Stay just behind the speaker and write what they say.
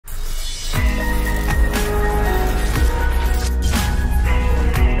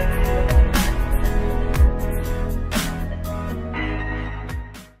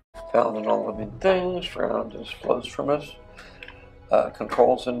living things, around us, flows from us,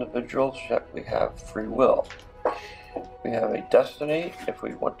 controls individuals, yet we have free will. We have a destiny if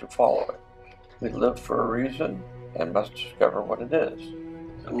we want to follow it. We live for a reason and must discover what it is.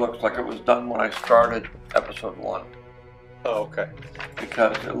 It looks like it was done when I started episode 1. Oh, okay.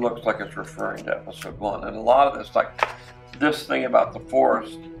 Because it looks like it's referring to episode 1. And a lot of this, like this thing about the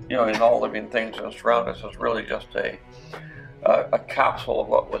forest, you know, and all living things that surround us is really just a capsule of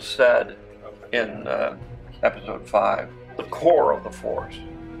what was said in episode 5. The core of the force.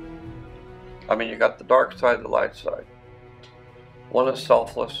 I mean, you got the dark side, the light side. One is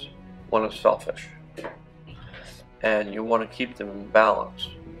selfless, one is selfish. And you want to keep them in balance.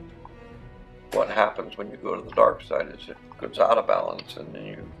 What happens when you go to the dark side is it goes out of balance, and then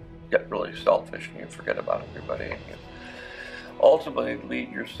you get really selfish and you forget about everybody, and you ultimately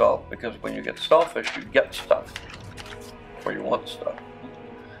lead yourself, because when you get selfish, you get stuff, or you want stuff.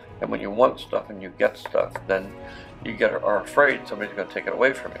 And when you want stuff and you get stuff, then you are afraid somebody's going to take it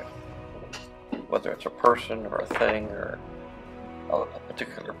away from you. Whether it's a person or a thing or a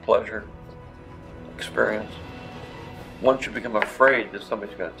particular pleasure, experience. Once you become afraid that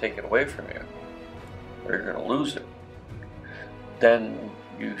somebody's going to take it away from you, or you're going to lose it, then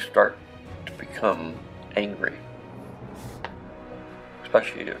you start to become angry.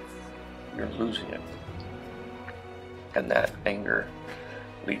 Especially if you're losing it. And that anger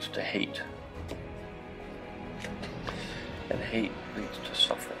leads to hate. And hate leads to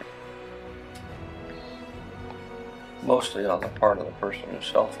suffering. Mostly on the part of the person who's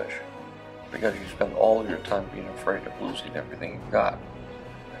selfish. Because you spend all your time being afraid of losing everything you've got,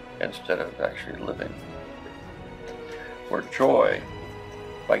 instead of actually living. Where joy,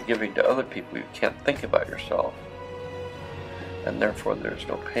 by giving to other people, you can't think about yourself, and therefore there's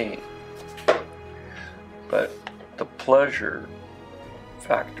no pain. But the pleasure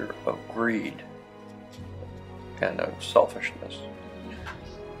factor of greed and of selfishness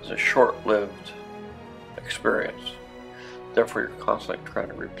is a short-lived experience. Therefore, you're constantly trying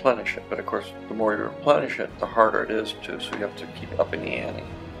to replenish it. But of course, the more you replenish it, the harder it is to, so you have to keep upping the ante.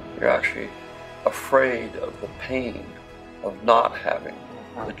 You're actually afraid of the pain of not having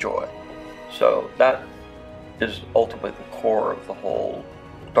the joy. So that is ultimately the core of the whole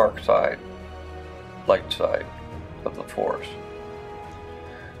dark side, light side of the force.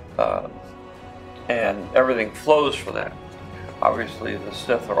 And everything flows from that. Obviously, the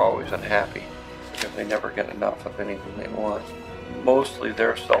Sith are always unhappy because they never get enough of anything they want. Mostly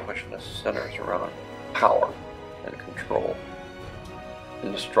their selfishness centers around power and control.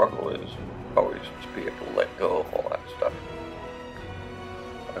 And the struggle is always to be able to let go of all that stuff.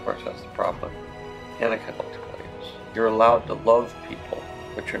 But of course, that's the problem. Anakin ultimately is. You're allowed to love people,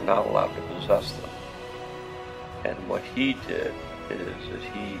 but you're not allowed to possess them. And what he did is that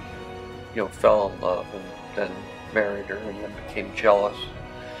he, fell in love and then married her and then became jealous.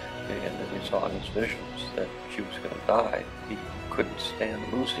 And then he saw in his visions that she was going to die. He couldn't stand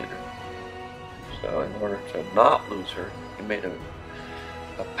losing her. So in order to not lose her, he made a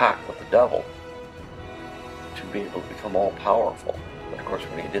pact with the devil to be able to become all-powerful. But of course,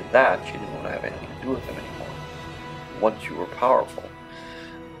 when he did that, she didn't want to have anything to do with him anymore. Once you were powerful,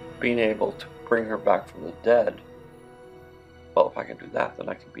 being able to bring her back from the dead, well, if I can do that, then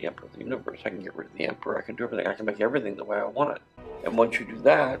I can be Emperor of the Universe. I can get rid of the Emperor. I can do everything. I can make everything the way I want it. And once you do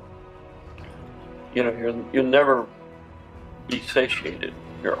that, you'll never be satiated.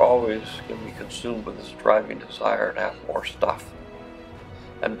 You're always going to be consumed with this driving desire to have more stuff.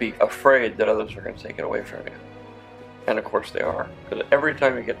 And be afraid that others are going to take it away from you. And of course they are. Because every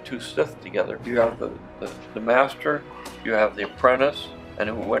time you get two Sith together, you have the master, you have the apprentice, and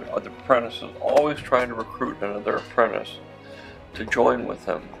the apprentice is always trying to recruit another apprentice to join with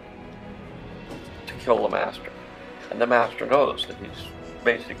him to kill the master. And the master knows that he's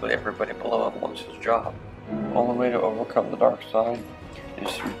basically everybody below him wants his job. The only way to overcome the dark side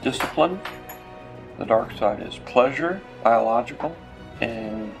is through discipline. The dark side is pleasure, biological,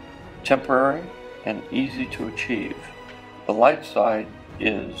 and temporary, and easy to achieve. The light side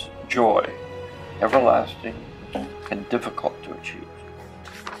is joy, everlasting, and difficult to achieve.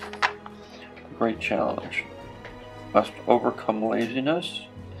 A great challenge. Must overcome laziness,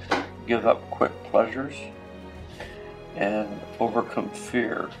 give up quick pleasures, and overcome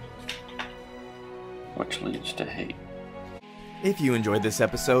fear, which leads to hate. If you enjoyed this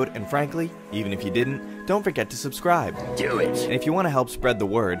episode, and frankly, even if you didn't, don't forget to subscribe. Do it! And if you want to help spread the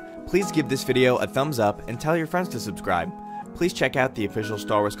word, please give this video a thumbs up and tell your friends to subscribe. Please check out the official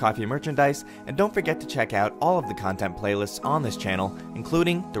Star Wars Coffee merchandise, and don't forget to check out all of the content playlists on this channel,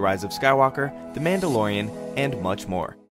 including The Rise of Skywalker, The Mandalorian, and much more.